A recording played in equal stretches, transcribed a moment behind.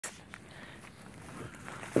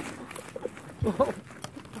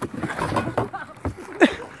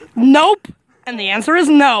Nope. And the answer is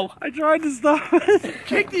no. I tried to stop it.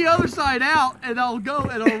 Kick the other side out, and I'll go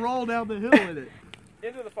and I'll roll down the hill with it.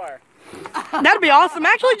 Into the fire. That'd be awesome.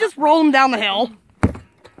 Actually, just roll them down the hill.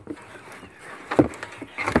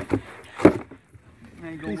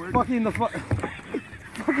 He's fucking the fucking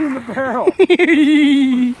the barrel.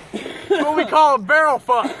 What we call a barrel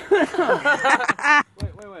fuck.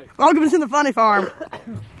 Wait. Welcome to the funny farm.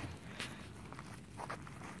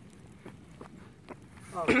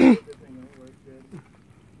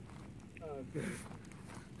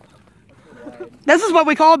 This is what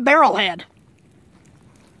we call a barrel head.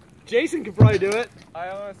 Jason could probably do it. I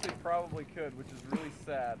honestly probably could, which is really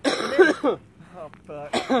sad. Oh,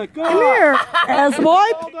 fuck. Come here, asswipe.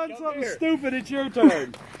 All done something stupid. It's your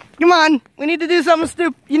turn. Come on, we need to do something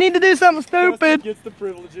stupid. You need to do something stupid. Gets the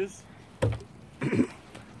privileges.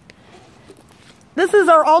 This is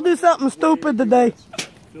our I'll do something stupid today.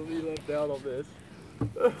 Still be left out on this.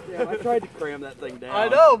 Yeah, I tried to cram that thing down. I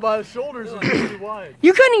know, my shoulders are really wide.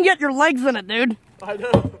 You couldn't get your legs in it, dude. I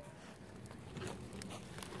know.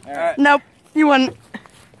 Alright. Nope, you wouldn't.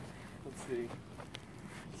 Let's see.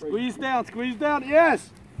 Squeeze down, yes!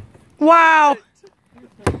 Wow.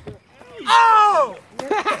 Oh!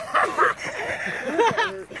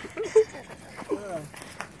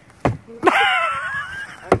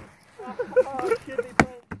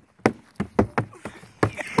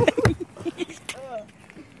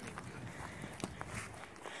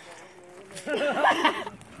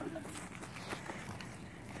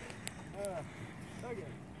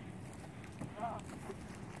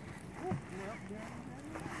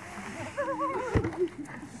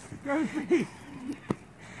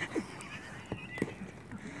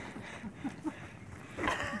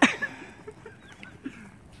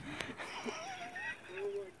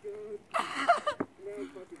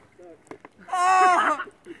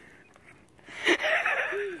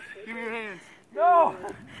 Give me your hands. No!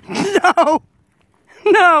 No.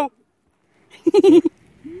 No.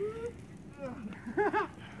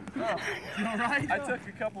 I took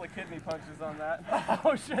a couple of kidney punches on that.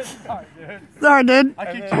 Oh shit, sorry dude. Sorry, dude. I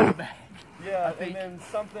kicked you in the back. Yeah, and then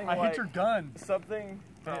something I like... hit your gun. Something...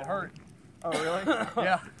 And it hurt. Oh really?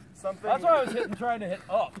 Yeah. Something... That's why I was trying to hit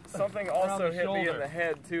up. Something also hit me in the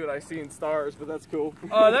head too, and I seen stars, but that's cool.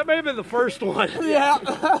 That may have been the first one.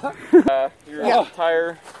 Yeah. Your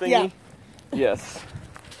tire thingy? Yes.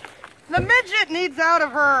 The midget needs out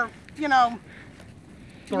of her, you know,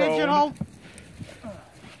 midget hole.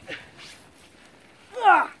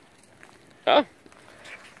 Oh.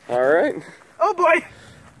 Alright. Oh boy.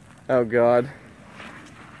 Oh god.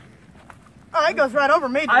 Oh, it goes right over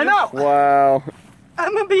me, dude. I know. Wow.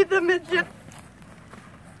 I'm gonna beat the midget.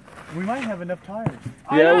 We might have enough tires.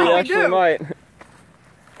 Yeah, know, we we actually do. might.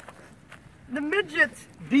 The midget's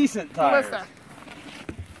Decent tires. Melissa.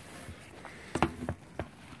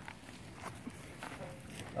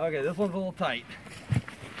 Okay, this one's a little tight.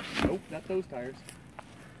 Nope, not those tires.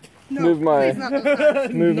 No, Move my- please, not those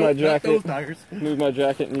tires. Move my Not jacket. those tires. Move my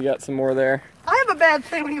jacket and you got some more there. I have a bad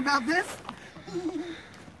feeling about this.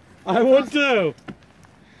 I would too.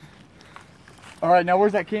 All right, now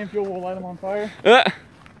where's that can fuel? We'll light them on fire.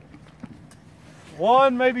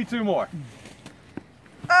 One, maybe two more.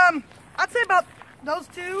 I'd say about those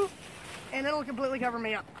two, and it'll completely cover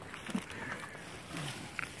me up.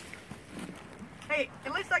 Hey,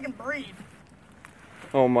 at least I can breathe.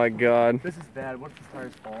 Oh my god. This is bad. What if the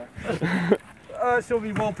tires fall? She'll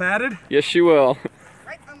be well padded. Yes, she will.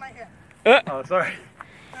 Right on my head. Oh, sorry.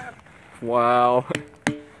 Wow.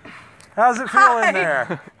 How's it feel Hi. in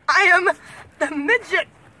there? I am the midget.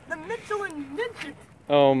 The Mitchlen midget.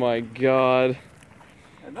 Oh my god.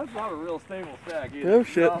 And that's not a real stable stack either. Oh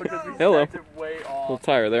shit. No, because we Hello. stacked it way Little off.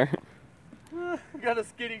 tire there. We got a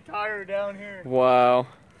skinny tire down here. Wow.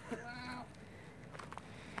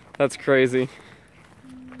 That's crazy.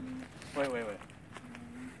 Wait.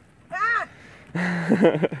 Ah! You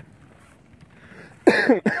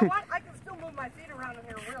know what? I can still move my feet around in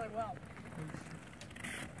here really well.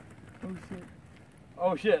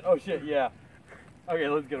 Oh shit, yeah. Okay,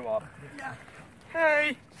 let's get them off. Yeah.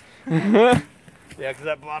 Hey. Yeah, because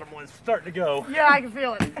that bottom one's starting to go. Yeah, I can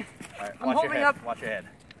feel it. All right, I'm watch holding your head. up. Watch your head.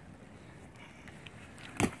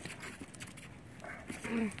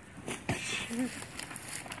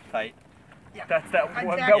 Tight. Yeah. That's that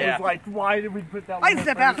one that Exactly. was like, why did we put that I one can in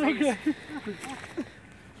step out. first?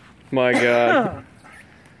 My god.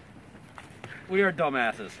 We are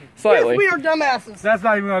dumbasses. Slightly. Yes, we are dumbasses. That's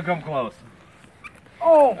not even gonna come close.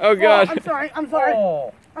 Oh. Oh, God. I'm sorry. I'm sorry.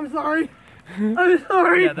 Oh. I'm sorry. I'm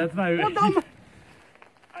sorry. Yeah, that's not even. Well, dumb.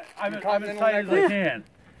 I'm as tight as I can.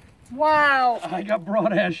 Wow. I got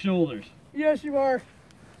broad ass shoulders. Yes, you are.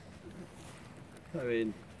 I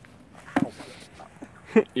mean,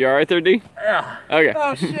 You alright there, D? yeah. Okay.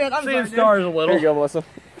 Oh shit, I'm Seeing sorry, stars a There little. you go, Melissa.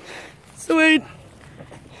 Sweet.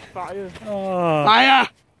 Fire. Fire!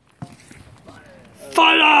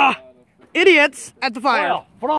 Fire! Idiots at the fire. Wow.